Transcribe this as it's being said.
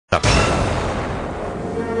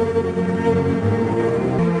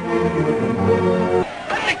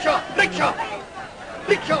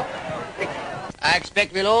I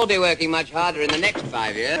expect we'll all be working much harder in the next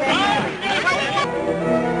 5 years.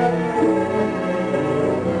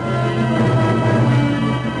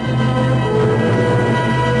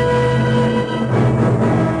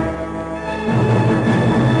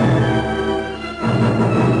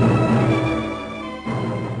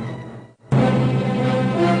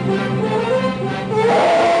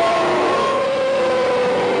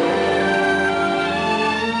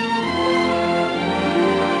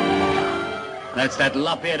 That's that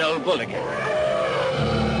lop-eared old bull again.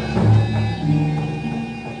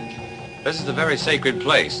 This is a very sacred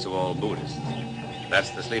place to all Buddhists. That's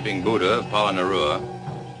the sleeping Buddha of Palanarua.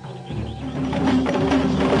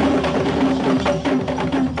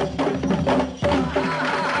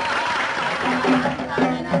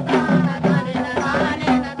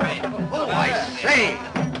 Oh, I say!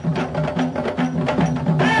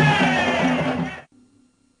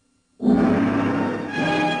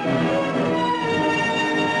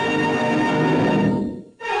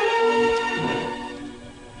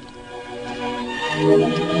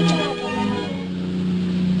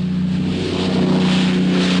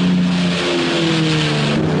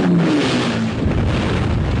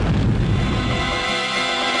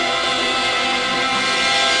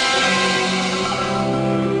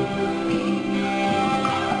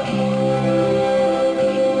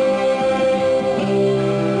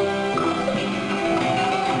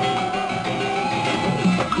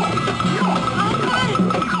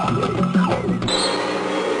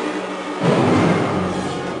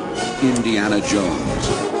 Indiana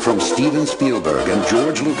Jones, from Steven Spielberg and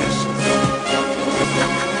George Lucas.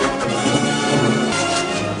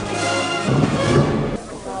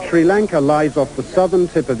 Sri Lanka lies off the southern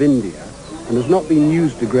tip of India and has not been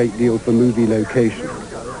used a great deal for movie locations.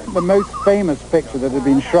 The most famous picture that had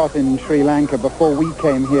been shot in Sri Lanka before we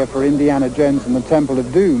came here for Indiana Jones and the Temple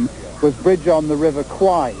of Doom was Bridge on the River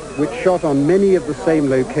Kwai, which shot on many of the same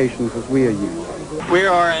locations as we are using. We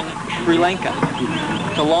are in Sri Lanka.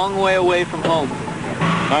 It's a long way away from home.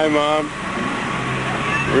 Hi, Mom.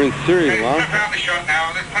 We're in Sri Lanka.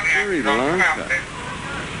 Sri Lanka.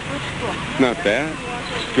 Not bad.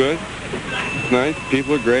 It's good. It's nice.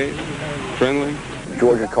 People are great. Friendly.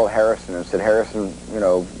 George had called Harrison and said, Harrison, you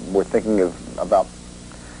know, we're thinking about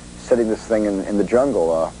setting this thing in the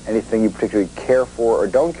jungle. Anything you particularly care for or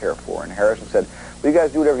don't care for? And Harrison said, well, you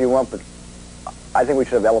guys do whatever you want, but I think we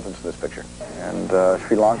should have elephants in this picture. And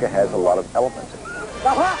Sri Lanka has a lot of elephants.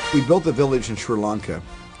 We built a village in Sri Lanka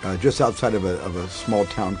just outside of a small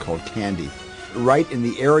town called Kandy, right in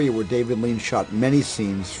the area where David Lean shot many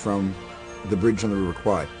scenes from The Bridge on the River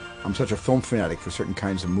Kwai. I'm such a film fanatic for certain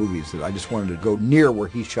kinds of movies that I just wanted to go near where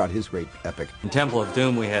he shot his great epic. In Temple of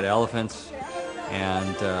Doom we had elephants,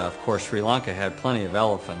 and of course Sri Lanka had plenty of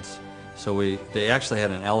elephants. So they actually had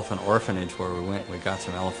an elephant orphanage where we got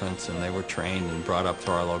some elephants, and they were trained and brought up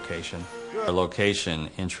to our location. Our location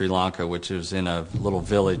in Sri Lanka, which is in a little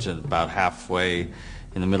village about halfway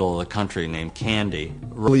in the middle of the country named Kandy.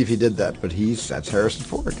 I believe he did that, but that's Harrison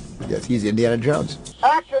Ford. Yes, he's Indiana Jones.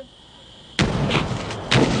 Action!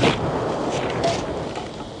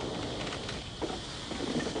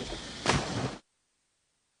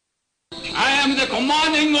 I am the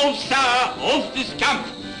commanding officer of this camp.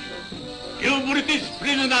 You British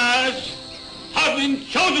prisoners have been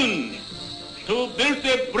chosen to build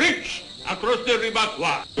a bridge across the River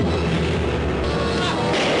Kwai.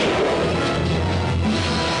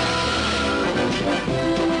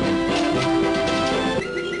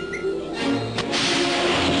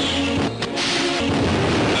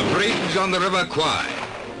 The bridge on the River Kwai,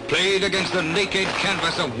 played against the naked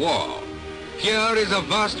canvas of war. Here is a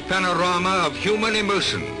vast panorama of human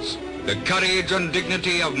emotions, the courage and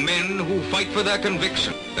dignity of men who fight for their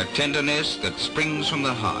conviction, the tenderness that springs from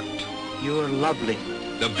the heart. You're lovely.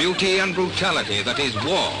 The beauty and brutality that is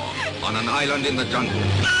war on an island in the jungle.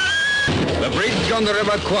 The Bridge on the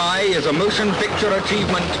River Kwai is a motion picture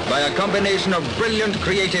achievement by a combination of brilliant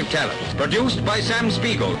creative talent. Produced by Sam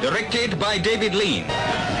Spiegel, directed by David Lean.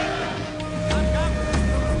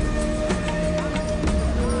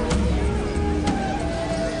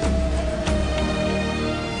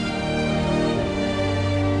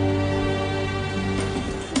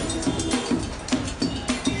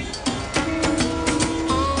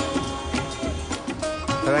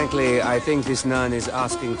 Frankly, I think this nun is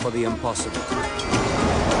asking for the impossible.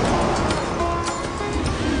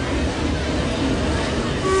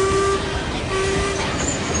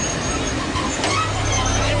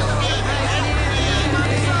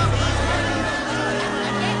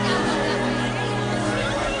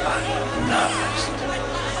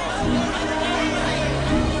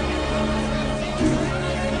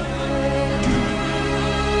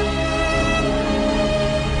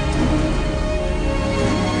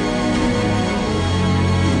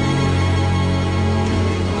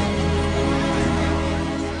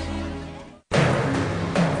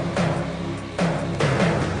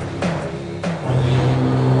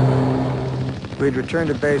 We'd return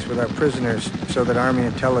to base with our prisoners so that Army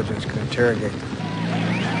intelligence could interrogate them.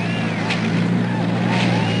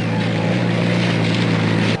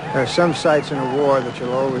 There are some sights in a war that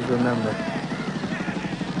you'll always remember.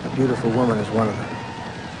 A beautiful woman is one of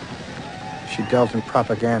them. She dealt in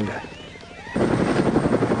propaganda.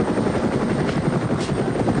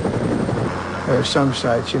 There are some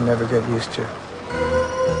sights you never get used to.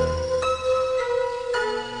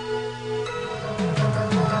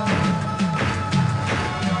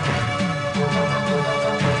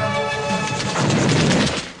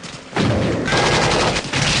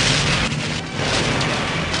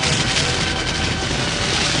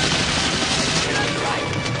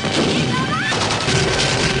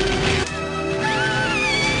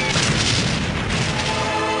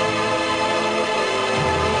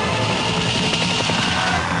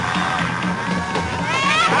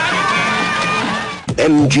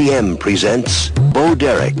 MGM presents Bo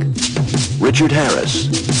Derek, Richard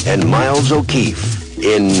Harris, and Miles O'Keefe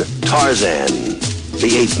in Tarzan,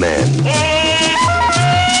 the Ape Man.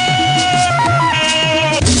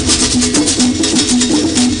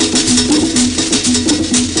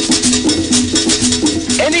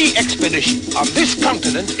 Any expedition on this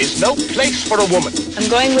continent is no place for a woman. I'm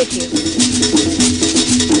going with you.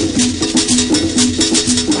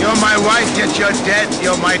 You're my wife, yet you're dead.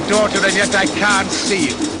 You're my daughter, and yet I can't see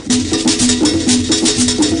you.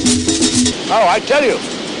 Oh, I tell you,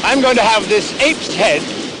 I'm going to have this ape's head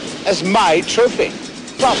as my trophy.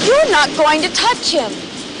 Well, you're not going to touch him.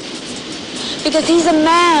 Because he's a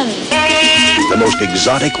man. The most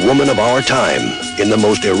exotic woman of our time in the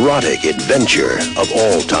most erotic adventure of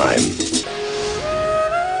all time.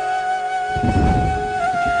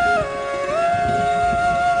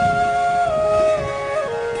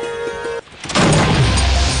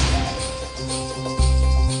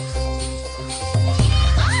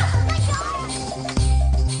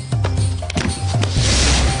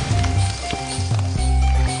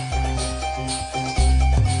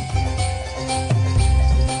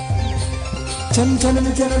 छन छन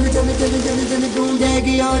चलन चल चल चल चल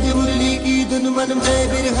गूंजेगी आज मुरली की धुन मन में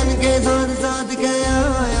बिरहन के साथ साथ गया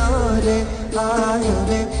रे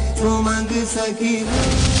वो मांग सकी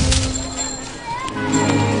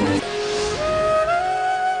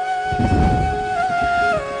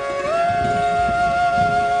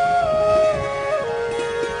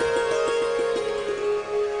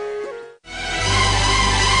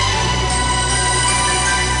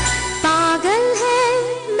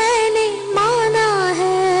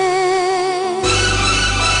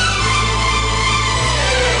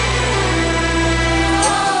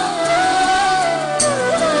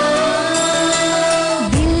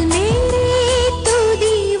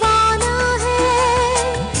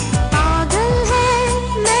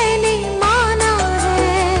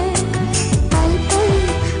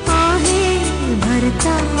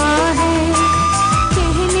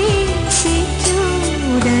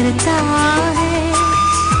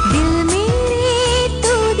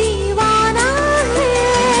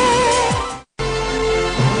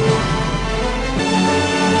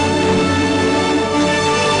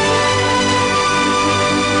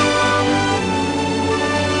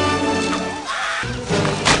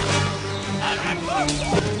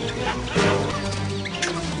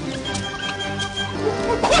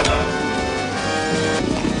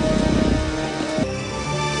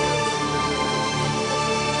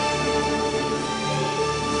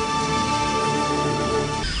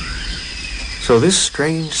So this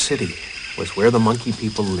strange city was where the monkey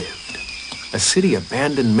people lived, a city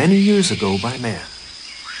abandoned many years ago by man.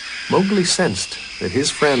 Mowgli sensed that his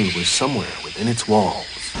friend was somewhere within its walls.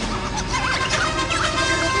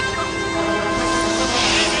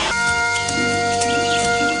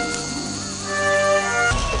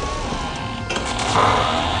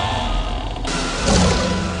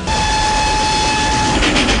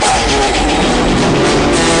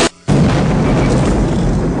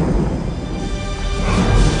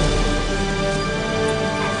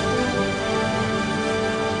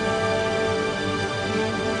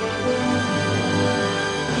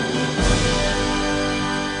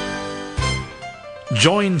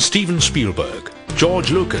 Join Steven Spielberg, George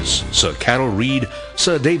Lucas, Sir Carol Reed,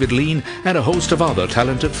 Sir David Lean, and a host of other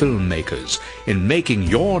talented filmmakers in making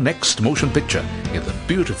your next motion picture in the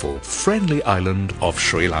beautiful, friendly island of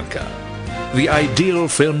Sri Lanka, the ideal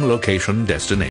film location destination.